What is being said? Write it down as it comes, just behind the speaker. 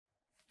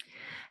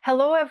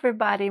Hello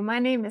everybody, my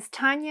name is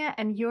Tanya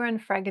and you're on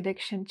Frag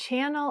Addiction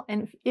channel,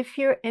 and if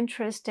you're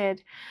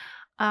interested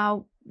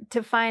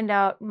to find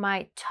out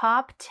my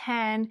top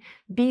 10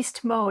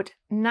 beast mode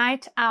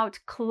night out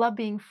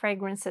clubbing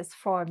fragrances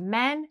for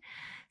men,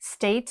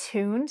 stay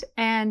tuned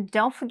and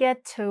don't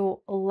forget to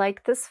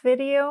like this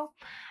video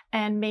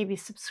and maybe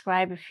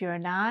subscribe if you're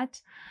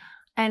not.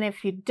 And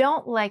if you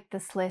don't like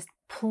this list,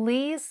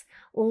 please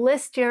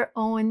list your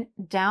own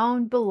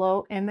down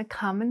below in the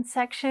comment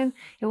section.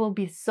 It will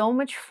be so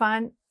much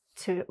fun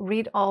to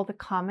read all the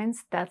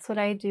comments. That's what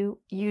I do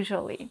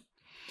usually.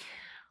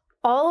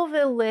 All of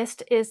the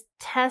list is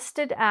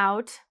tested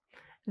out.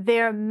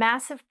 They're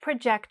massive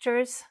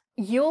projectors.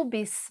 You'll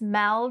be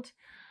smelled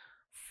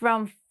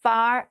from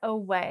far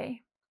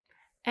away.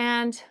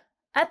 And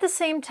at the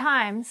same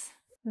time,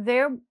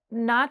 they're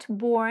not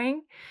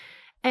boring.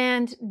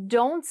 And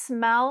don't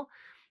smell,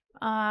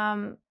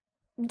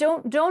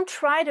 don't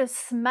try to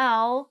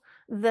smell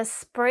the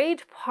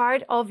sprayed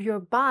part of your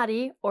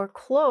body or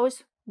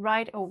clothes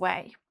right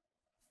away.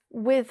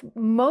 With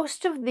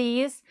most of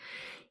these,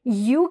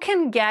 you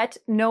can get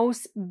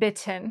nose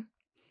bitten,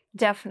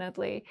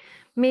 definitely.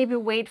 Maybe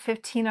wait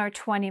 15 or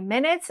 20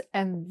 minutes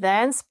and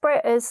then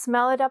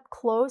smell it up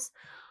close.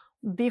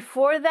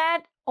 Before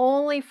that,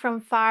 only from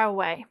far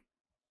away.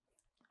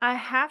 I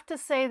have to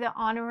say the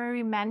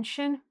honorary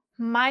mention,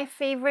 my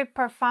favorite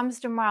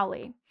Parfums de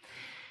Marly.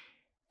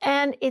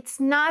 And it's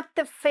not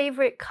the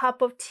favorite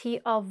cup of tea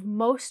of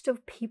most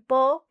of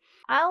people.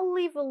 I'll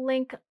leave a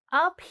link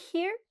up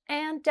here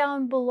and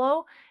down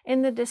below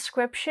in the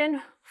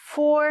description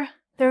for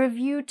the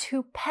review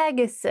to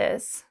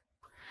Pegasus.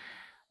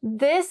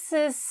 This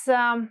is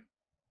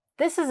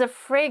a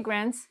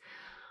fragrance,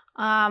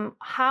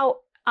 how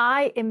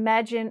I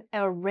imagine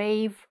a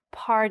rave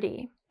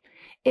party.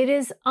 It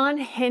is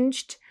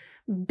unhinged,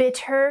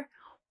 bitter,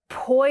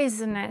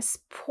 poisonous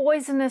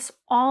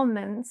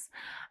almonds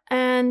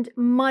and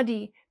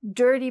muddy,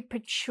 dirty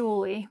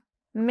patchouli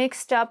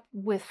mixed up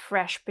with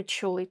fresh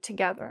patchouli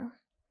together.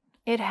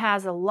 It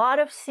has a lot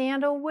of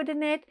sandalwood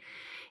in it.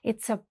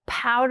 It's a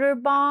powder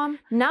bomb.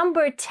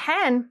 Number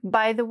 10,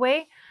 by the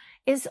way,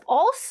 is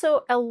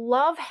also a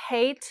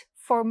love-hate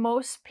for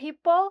most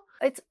people.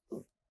 It's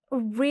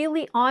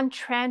really on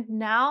trend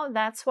now.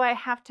 That's why I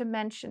have to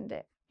mention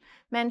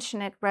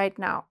it right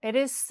now. It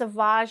is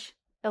Sauvage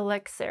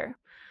Elixir.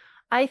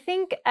 I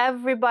think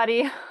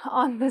everybody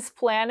on this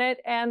planet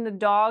and the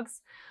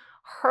dogs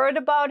heard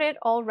about it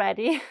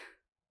already.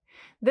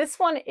 This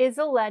one is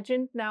a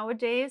legend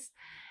nowadays,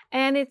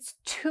 and it's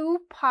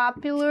too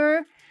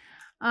popular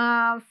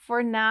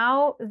for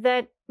now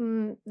that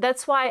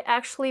that's why I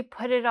actually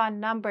put it on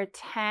number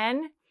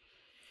 10.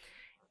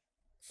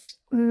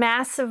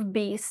 Massive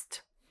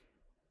Beast.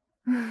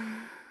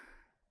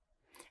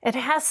 It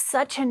has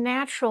such a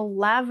natural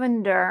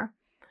lavender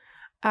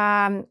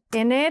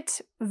in it,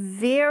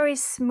 very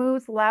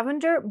smooth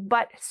lavender,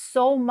 but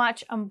so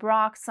much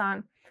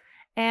ambroxan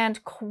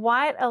and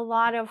quite a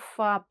lot of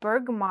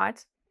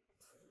bergamot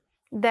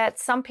that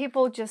some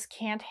people just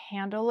can't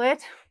handle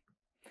it.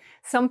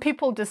 Some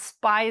people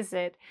despise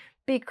it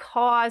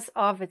because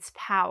of its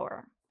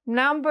power.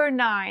 Number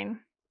 9,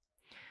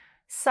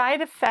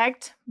 Side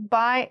Effect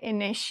by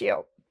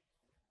Initio.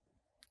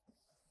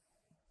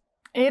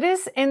 It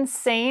is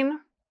insane,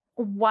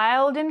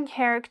 wild in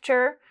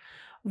character,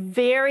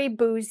 very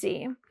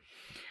boozy.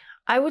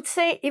 I would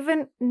say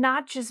even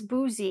not just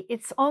boozy,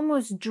 it's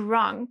almost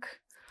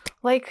drunk.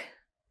 Like,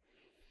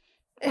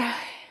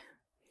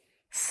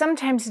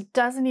 sometimes it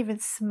doesn't even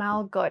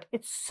smell good.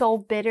 It's so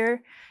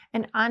bitter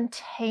and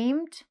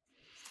untamed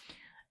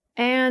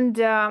and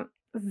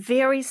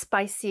very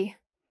spicy.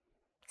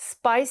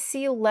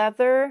 Spicy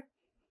leather.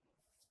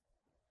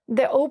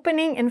 The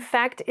opening, in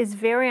fact, is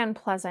very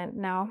unpleasant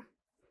now.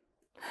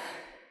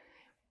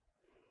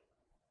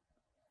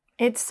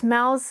 It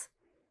smells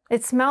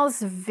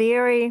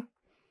very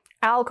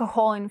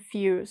alcohol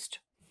infused.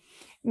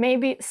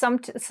 Maybe some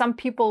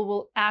people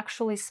will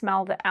actually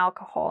smell the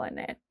alcohol in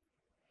it.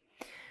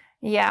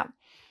 Yeah,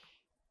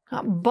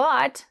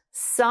 but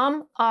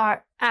some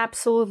are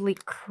absolutely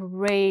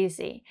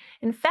crazy.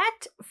 In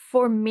fact,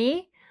 for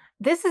me,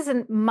 this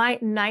isn't my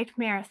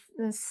nightmare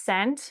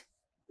scent,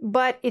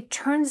 but it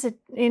turns it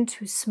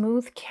into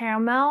smooth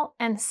caramel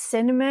and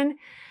cinnamon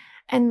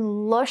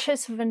and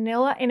luscious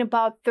vanilla in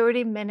about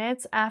 30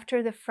 minutes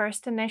after the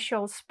first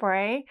initial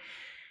spray.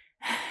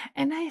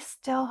 And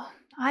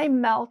I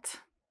melt.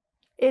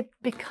 It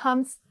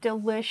becomes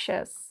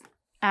delicious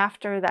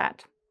after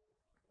that.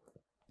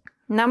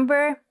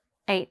 Number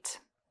 8.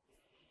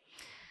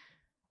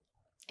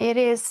 It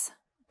is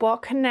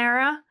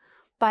Boccanera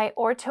by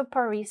Orto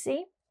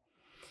Parisi.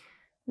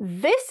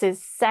 This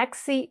is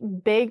sexy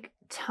big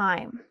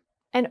time.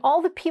 And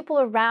all the people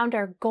around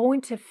are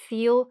going to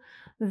feel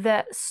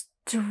the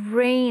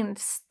strained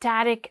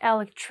static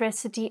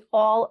electricity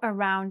all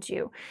around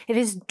you. It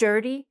is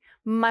dirty,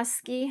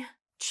 musky,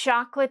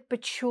 chocolate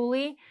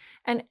patchouli,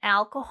 and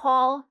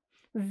alcohol,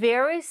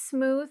 very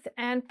smooth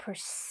and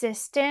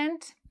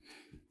persistent.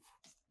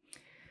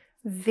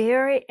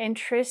 Very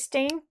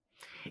interesting.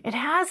 It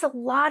has a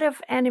lot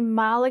of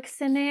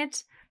animalics in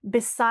it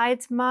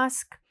besides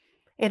musk.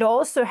 It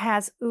also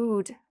has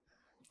oud,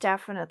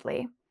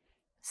 definitely.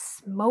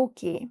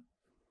 Smoky.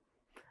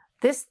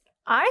 This,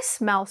 I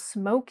smell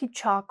smoky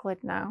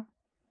chocolate now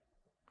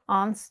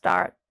on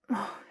start.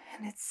 Oh,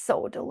 and it's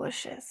so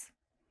delicious.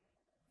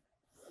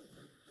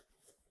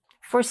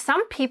 For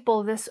some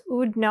people, this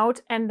oud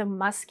note and the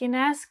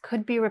muskiness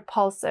could be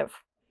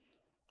repulsive,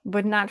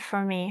 but not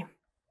for me.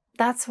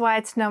 That's why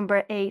it's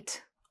number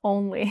 8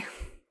 only.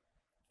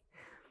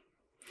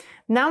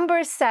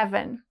 Number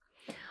 7,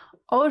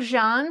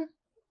 Ojan,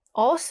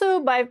 also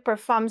by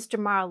Parfums de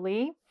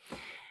Marly.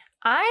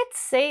 I'd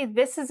say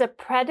this is a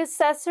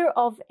predecessor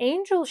of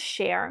Angel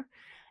Share.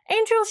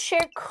 Angel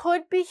Share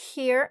could be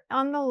here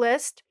on the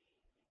list,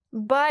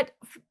 but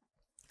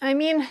I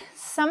mean,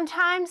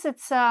 sometimes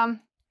it's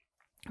a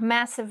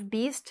massive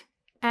beast,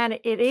 and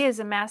it is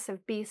a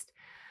massive beast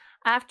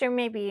after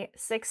maybe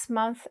 6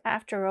 months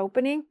after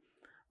opening.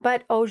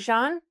 But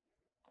Ojan,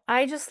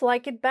 I just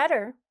like it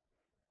better.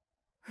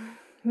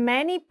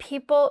 Many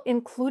people,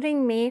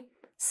 including me,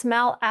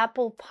 smell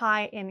apple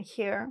pie in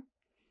here.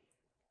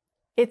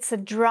 It's a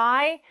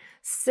dry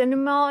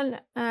cinnamon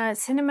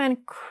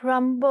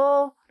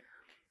crumble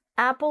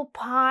apple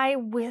pie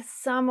with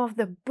some of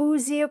the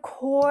Boozy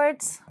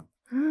accords.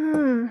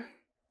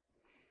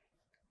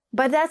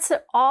 But that's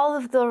all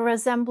of the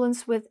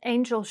resemblance with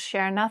Angel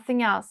Share,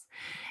 nothing else.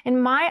 In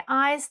my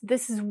eyes,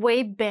 this is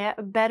way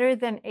better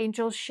than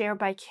Angel Share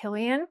by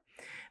Kilian,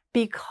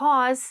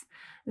 because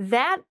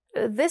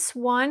this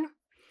one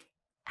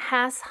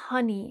has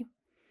honey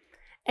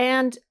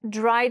and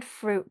dried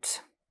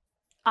fruit.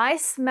 I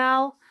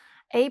smell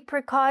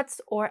apricots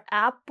or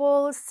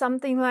apples,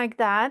 something like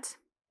that.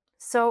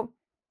 So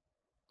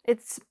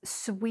it's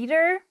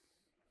sweeter,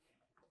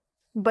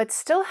 but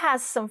still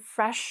has some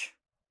fresh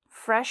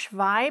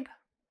vibe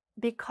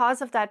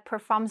because of that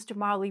Parfums de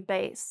Marly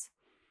base.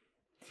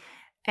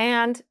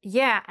 And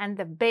yeah, and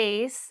the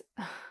base,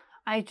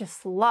 I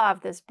just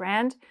love this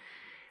brand.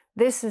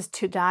 This is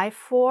to die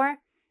for.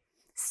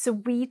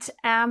 Sweet,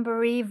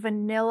 ambery,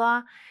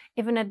 vanilla,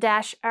 even a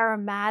dash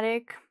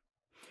aromatic.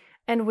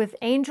 And with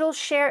Angel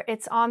Share,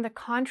 it's on the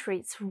contrary.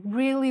 It's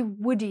really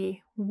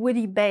woody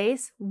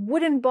base,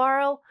 wooden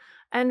barrel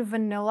and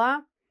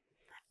vanilla.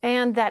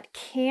 And that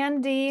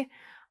candy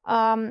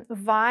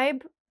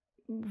vibe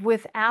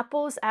with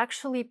apples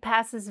actually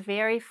passes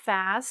very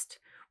fast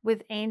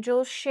with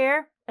Angel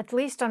Share, at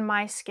least on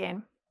my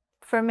skin.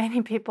 For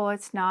many people,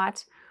 it's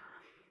not.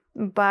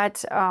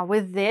 But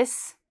with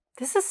this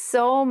is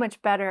so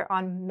much better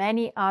on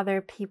many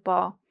other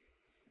people,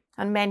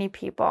 on many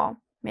people's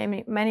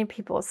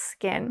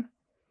skin.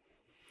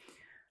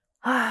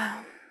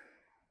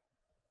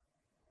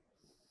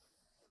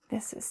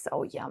 This is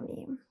so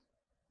yummy.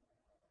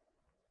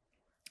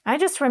 I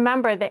just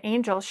remember the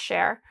Angel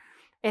Share.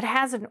 It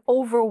has an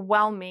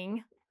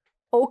overwhelming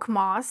oak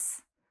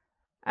moss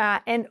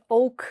and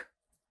oak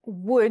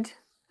wood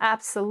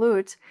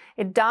absolute.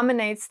 It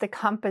dominates the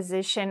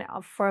composition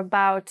for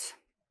about,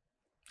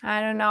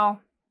 I don't know,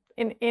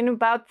 in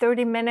about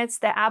 30 minutes,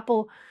 the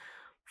apple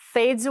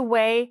fades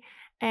away,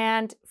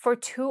 and for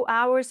 2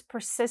 hours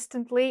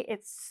persistently,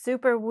 it's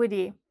super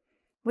woody.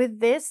 With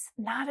this,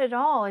 not at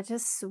all. It's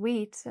just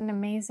sweet and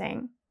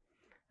amazing.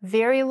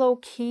 Very low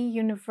key,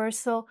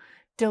 universal,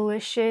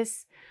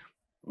 delicious,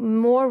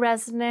 more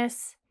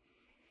resinous,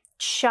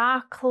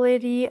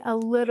 chocolatey a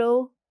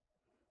little.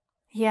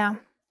 Yeah,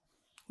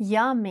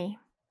 yummy.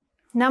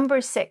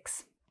 Number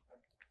 6,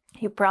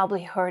 you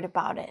probably heard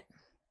about it.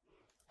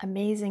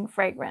 Amazing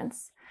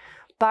fragrance.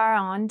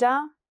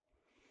 Baranda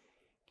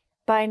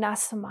by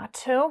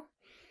Nasamato.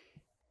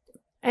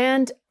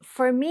 And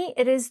for me,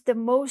 it is the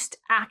most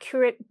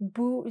accurate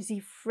Boozy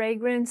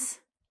fragrance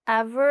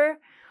ever,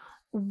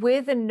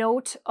 with a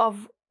note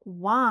of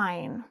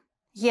wine.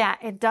 Yeah,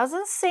 it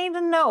doesn't say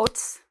the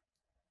notes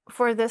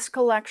for this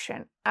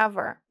collection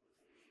ever.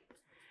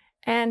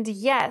 And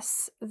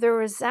yes, the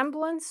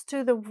resemblance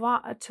to the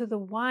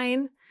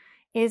wine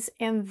is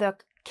in the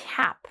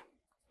cap.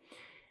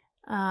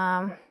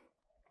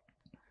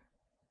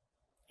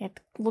 It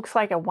looks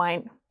like a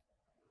wine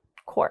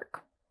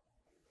cork.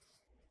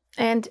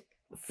 And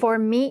for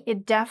me,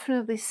 it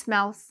definitely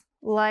smells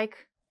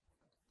like,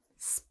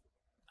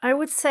 I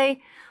would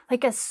say,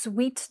 like a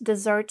sweet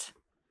dessert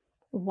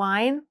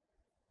wine.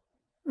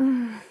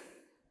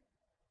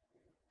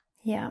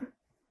 Yeah.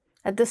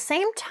 At the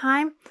same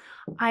time,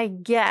 I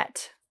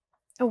get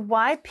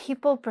why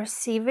people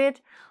perceive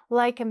it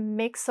like a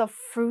mix of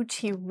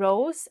fruity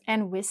rose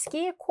and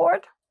whiskey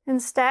accord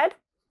instead.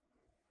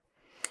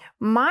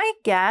 My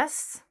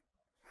guess,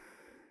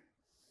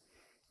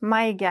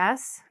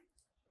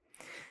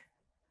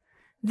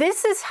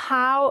 this is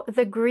how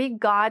the Greek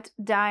god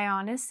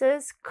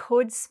Dionysus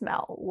could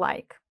smell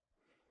like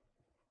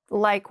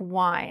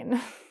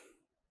wine,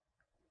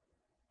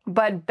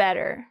 but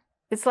better.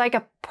 It's like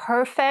a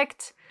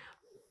perfected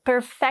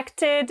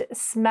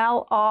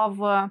smell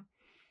of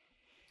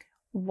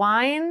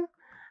wine,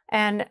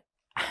 and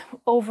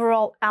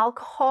overall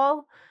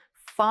alcohol,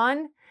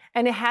 fun,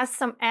 and it has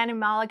some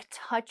animalic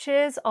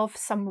touches of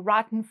some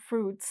rotten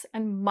fruits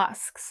and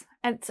musks.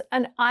 And it's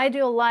an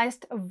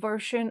idealized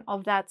version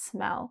of that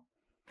smell.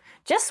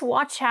 Just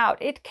watch out,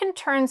 it can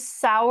turn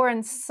sour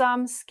in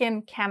some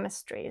skin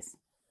chemistries.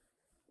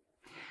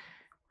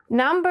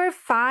 Number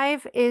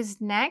 5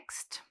 is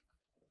next.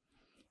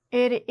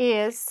 It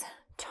is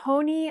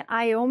Tony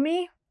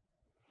Iommi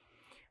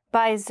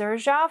by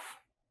Xerjoff.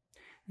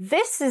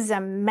 This is a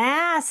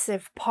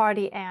massive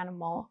party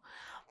animal.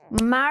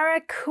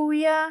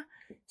 Maracuja,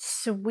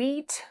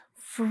 sweet,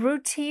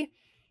 fruity,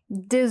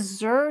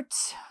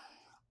 dessert.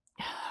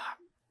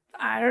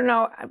 I don't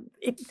know.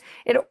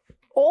 It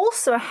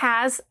also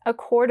has a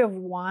quart of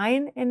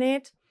wine in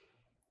it.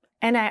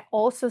 And I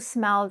also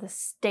smell the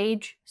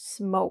stage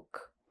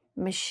smoke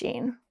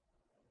machine.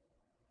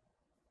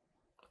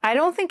 I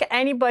don't think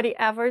anybody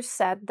ever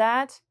said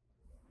that,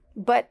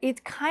 but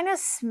it kind of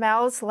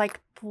smells like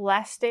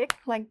plastic,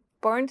 like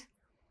burnt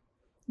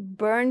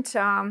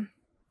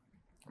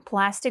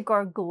plastic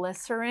or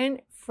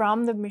glycerin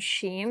from the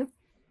machine.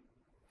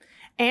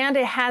 And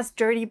it has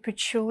dirty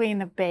patchouli in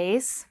the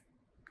base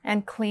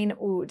and clean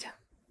oud.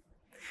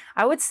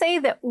 I would say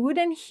the oud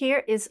in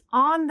here is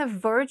on the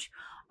verge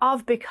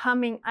of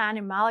becoming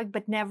animalic,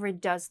 but never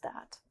does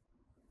that.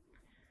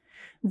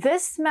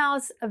 This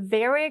smells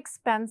very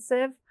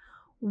expensive,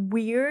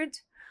 weird,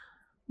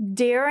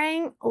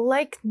 daring,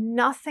 like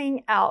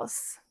nothing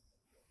else.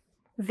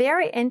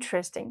 Very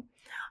interesting.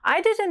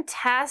 I didn't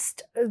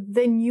test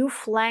the new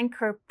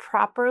flanker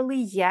properly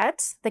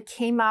yet. That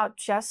came out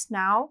just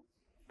now.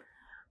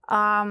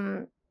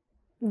 That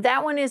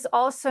one is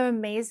also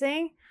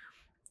amazing,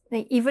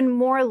 even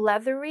more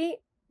leathery,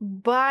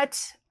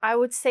 but I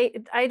would say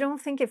I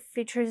don't think it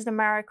features the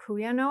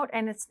maracuja note,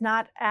 and it's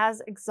not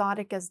as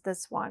exotic as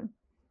this one.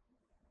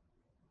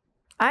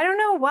 I don't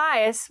know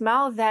why I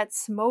smell that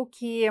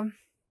smoky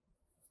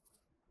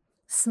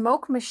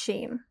smoke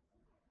machine.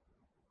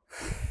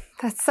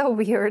 That's so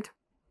weird.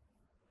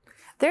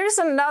 There's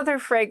another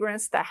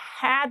fragrance that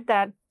had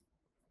that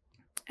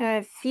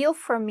feel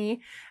for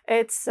me.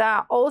 It's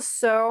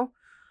also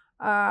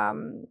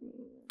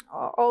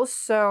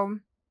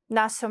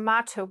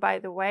Nasomatto, by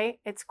the way.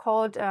 It's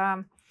called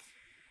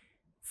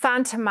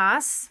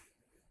Fantomas.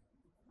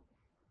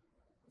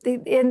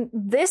 In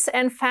this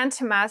and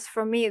Fantomas,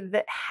 for me,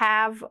 that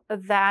have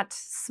that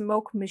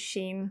smoke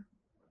machine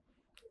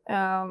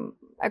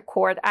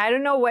accord. I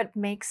don't know what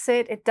makes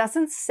it. It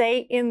doesn't say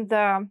in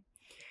the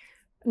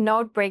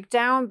note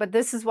breakdown, but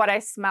this is what I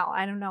smell.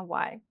 I don't know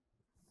why.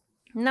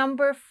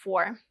 Number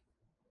 4.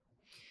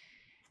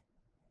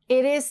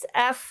 It is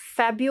F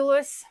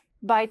Fabulous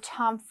by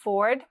Tom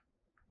Ford.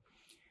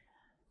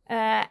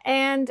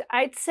 And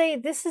I'd say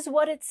this is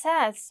what it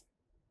says.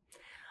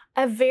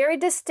 A very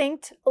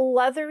distinct,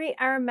 leathery,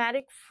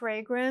 aromatic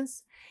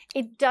fragrance.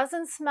 It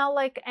doesn't smell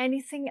like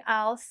anything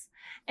else.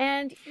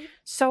 And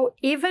so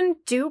even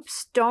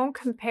dupes don't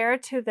compare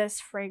to this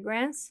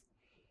fragrance.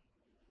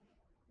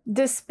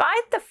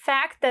 Despite the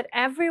fact that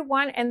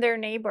everyone in their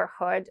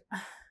neighborhood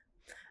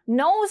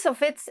knows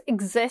of its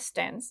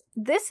existence,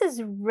 this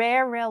is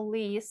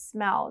rarely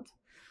smelled.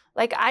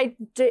 Like I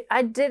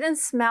didn't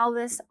smell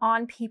this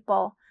on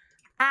people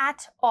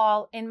at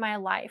all in my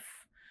life.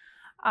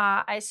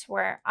 I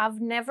swear, I've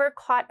never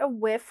caught a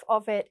whiff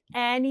of it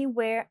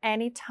anywhere,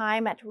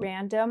 anytime at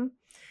random.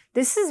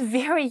 This is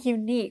very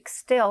unique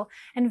still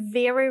and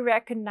very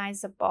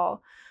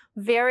recognizable,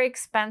 very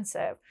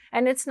expensive.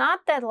 And it's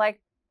not that like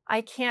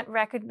I can't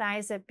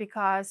recognize it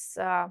because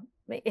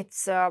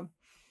it's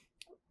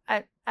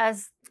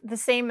as the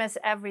same as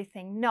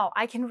everything. No,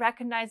 I can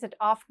recognize it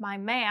off my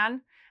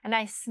man and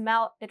I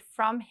smell it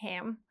from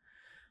him,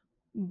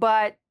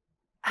 but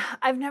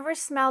I've never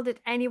smelled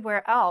it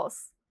anywhere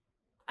else.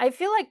 I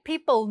feel like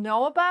people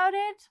know about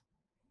it,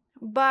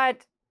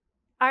 but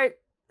are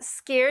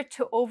scared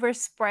to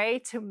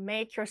overspray to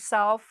make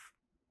yourself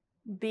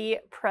be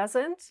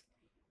present.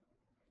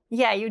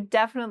 Yeah, you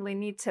definitely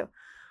need to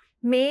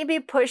maybe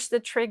push the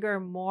trigger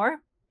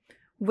more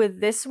with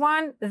this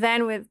one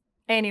than with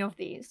any of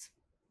these.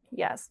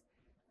 Yes,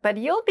 but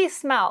you'll be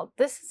smelled.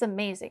 This is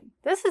amazing.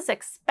 This is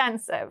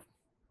expensive,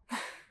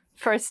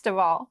 first of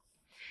all.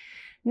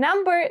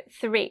 Number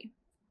 3.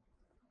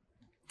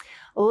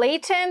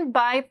 Layton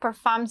by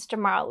Parfums de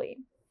Marly.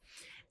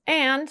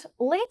 And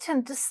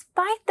Layton,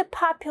 despite the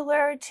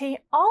popularity,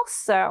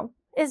 also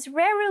is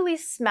rarely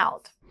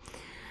smelled.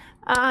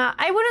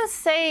 I wouldn't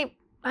say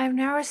I've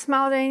never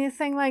smelled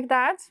anything like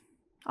that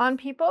on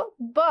people,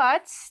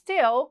 but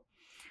still,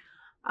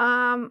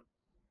 I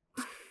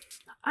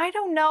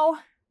don't know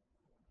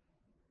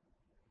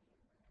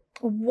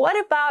what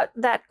about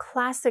that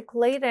classic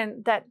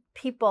Layton that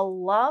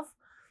people love,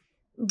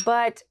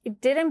 but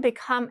it didn't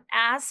become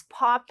as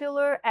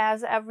popular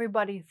as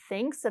everybody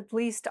thinks, at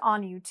least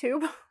on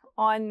YouTube,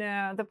 on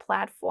the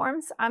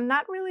platforms. I'm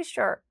not really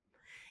sure.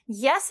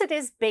 Yes, it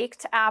is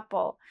baked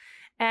apple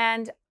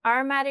and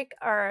aromatic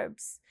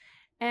herbs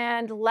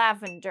and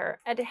lavender.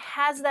 It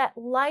has that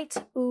light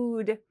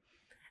oud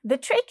The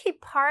tricky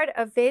part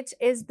of it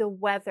is the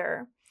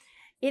weather.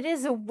 It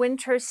is a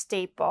winter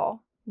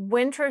staple.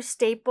 Winter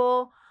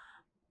staple,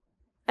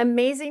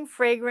 amazing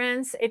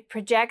fragrance. It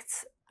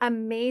projects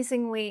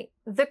amazingly.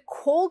 The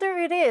colder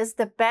it is,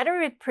 the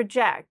better it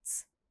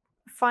projects.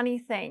 Funny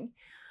thing.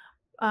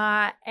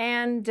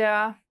 In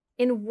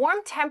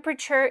warm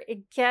temperature,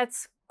 it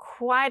gets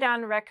quite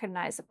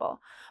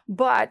unrecognizable.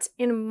 But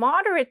in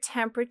moderate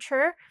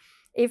temperature,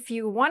 if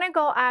you want to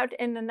go out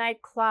in the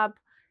nightclub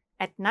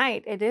at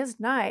night, it is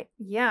night,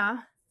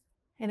 yeah,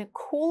 in a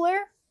cooler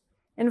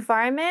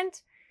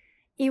environment,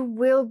 it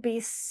will be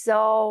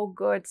so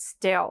good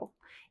still.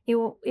 It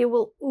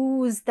will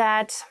ooze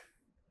that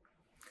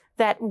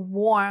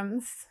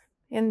warmth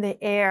in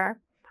the air.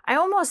 I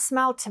almost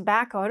smell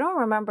tobacco. I don't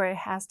remember if it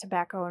has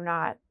tobacco or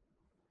not.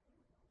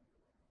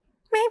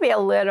 Maybe a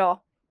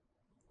little.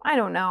 I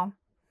don't know.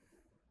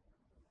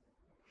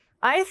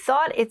 I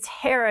thought it's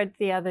Herod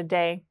the other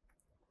day.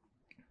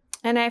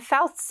 And I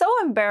felt so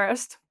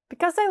embarrassed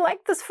because I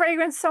like this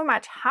fragrance so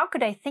much. How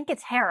could I think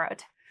it's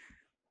Herod?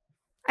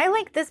 I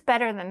like this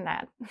better than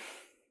that.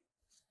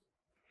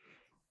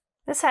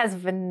 This has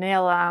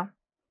vanilla.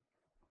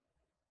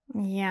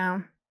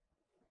 Yeah.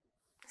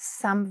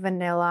 Some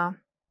vanilla.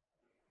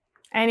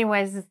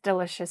 Anyways, it's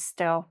delicious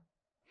still.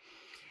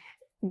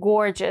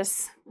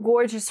 Gorgeous.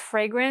 Gorgeous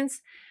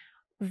fragrance.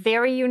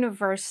 Very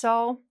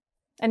universal.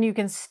 And you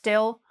can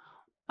still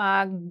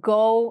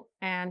go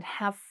and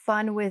have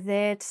fun with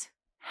it.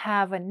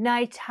 Have a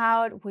night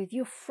out with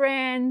your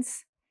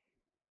friends.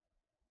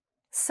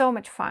 So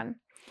much fun.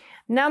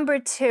 Number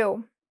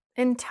 2,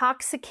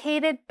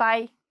 Intoxicated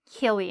by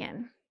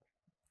Kilian.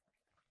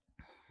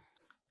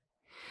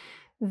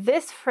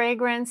 This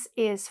fragrance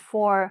is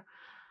for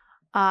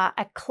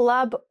a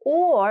club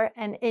or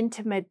an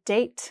intimate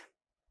date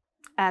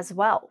as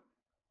well.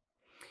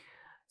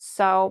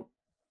 So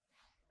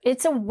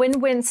it's a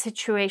win-win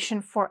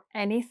situation for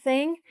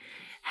anything.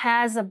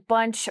 Has a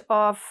bunch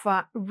of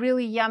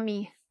really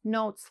yummy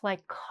notes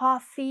like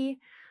coffee,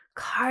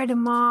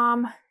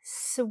 cardamom,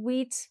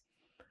 sweet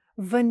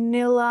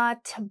vanilla,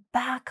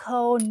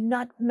 tobacco,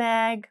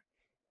 nutmeg,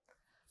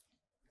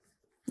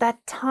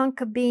 that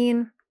tonka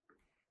bean.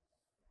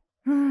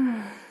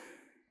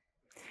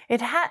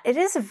 It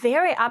is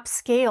very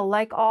upscale,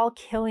 like all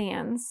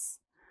Kilians.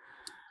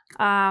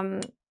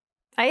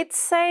 I'd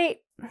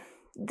say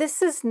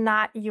this is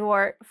not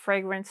your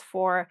fragrance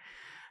for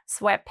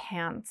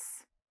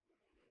sweatpants.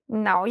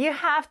 No, you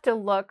have to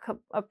look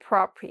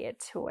appropriate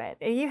to it.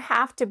 You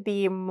have to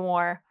be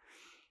more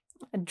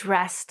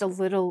dressed, a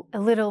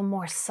little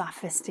more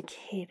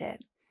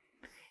sophisticated.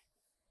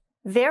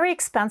 Very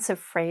expensive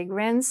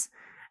fragrance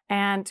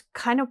and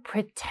kind of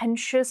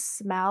pretentious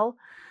smell,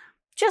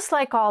 just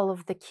like all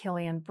of the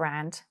Kilian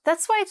brand.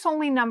 That's why it's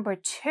only number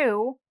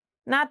 2,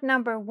 not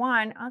number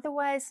 1.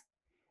 Otherwise,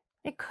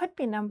 it could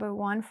be number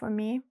 1 for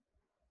me.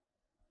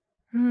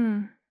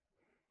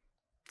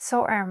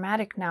 So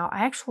aromatic now.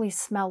 I actually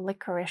smell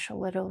licorice a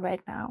little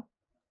right now.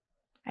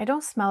 I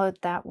don't smell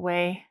it that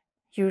way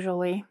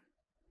usually.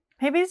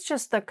 Maybe it's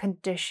just the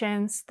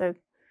conditions, the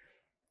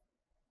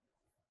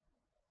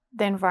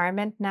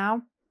environment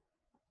now.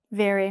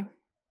 Very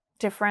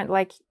different,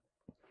 like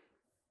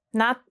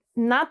not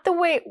the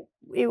way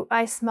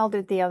I smelled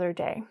it the other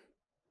day.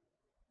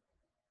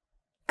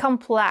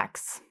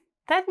 Complex.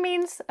 That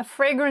means a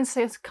fragrance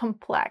is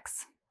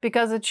complex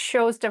because it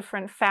shows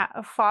different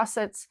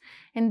facets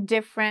in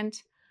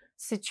different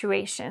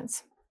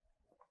situations.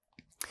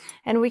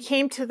 And we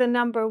came to the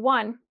number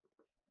 1,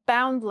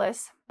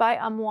 Boundless by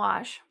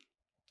AMOUAGE.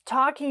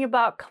 Talking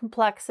about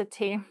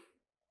complexity.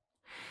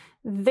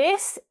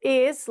 This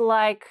is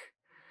like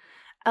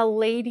a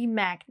lady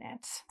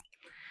magnet.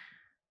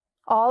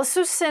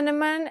 Also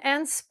cinnamon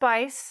and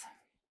spice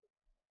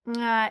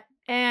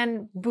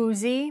and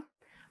boozy,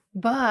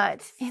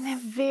 but in a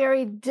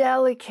very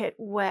delicate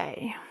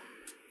way.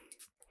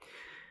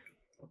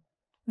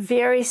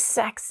 Very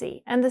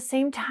sexy. And at the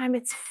same time,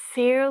 it's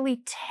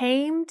fairly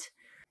tamed.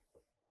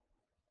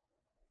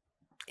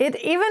 It's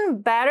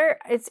even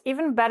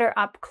better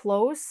up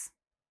close,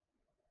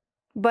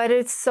 but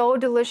it's so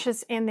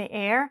delicious in the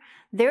air.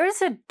 There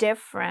is a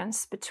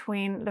difference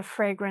between the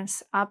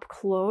fragrance up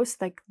close,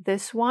 like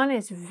this one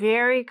is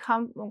very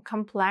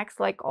complex,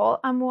 like all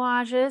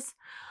AMOUAGEs,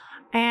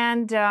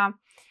 and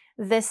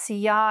the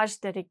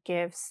sillage that it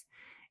gives.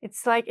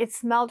 It's like it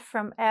smelled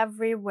from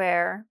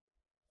everywhere.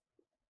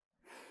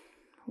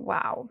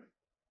 Wow.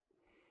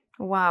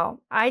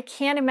 Wow. I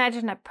can't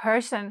imagine a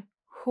person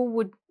who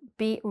would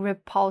be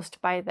repulsed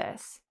by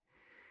this.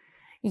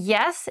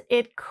 Yes,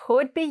 it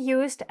could be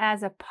used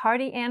as a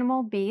party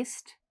animal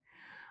beast,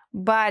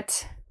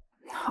 but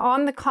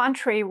on the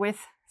contrary,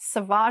 with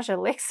Sauvage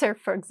Elixir,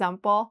 for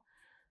example,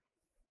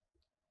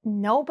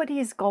 nobody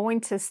is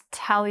going to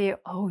tell you,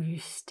 oh, you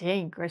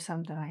stink or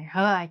something like,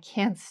 oh, I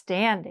can't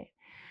stand it.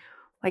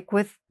 Like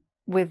with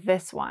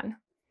this one.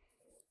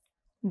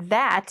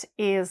 That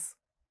is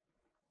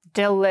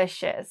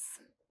delicious.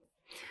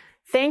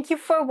 Thank you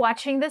for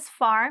watching this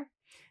far.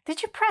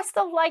 Did you press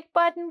the like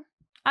button?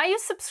 Are you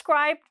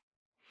subscribed?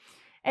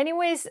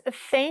 Anyways,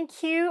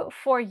 thank you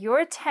for your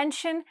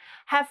attention.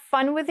 Have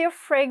fun with your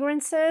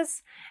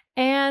fragrances,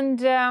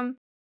 and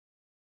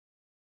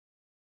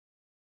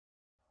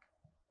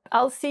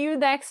I'll see you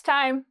next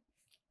time.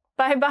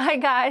 Bye bye,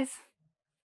 guys.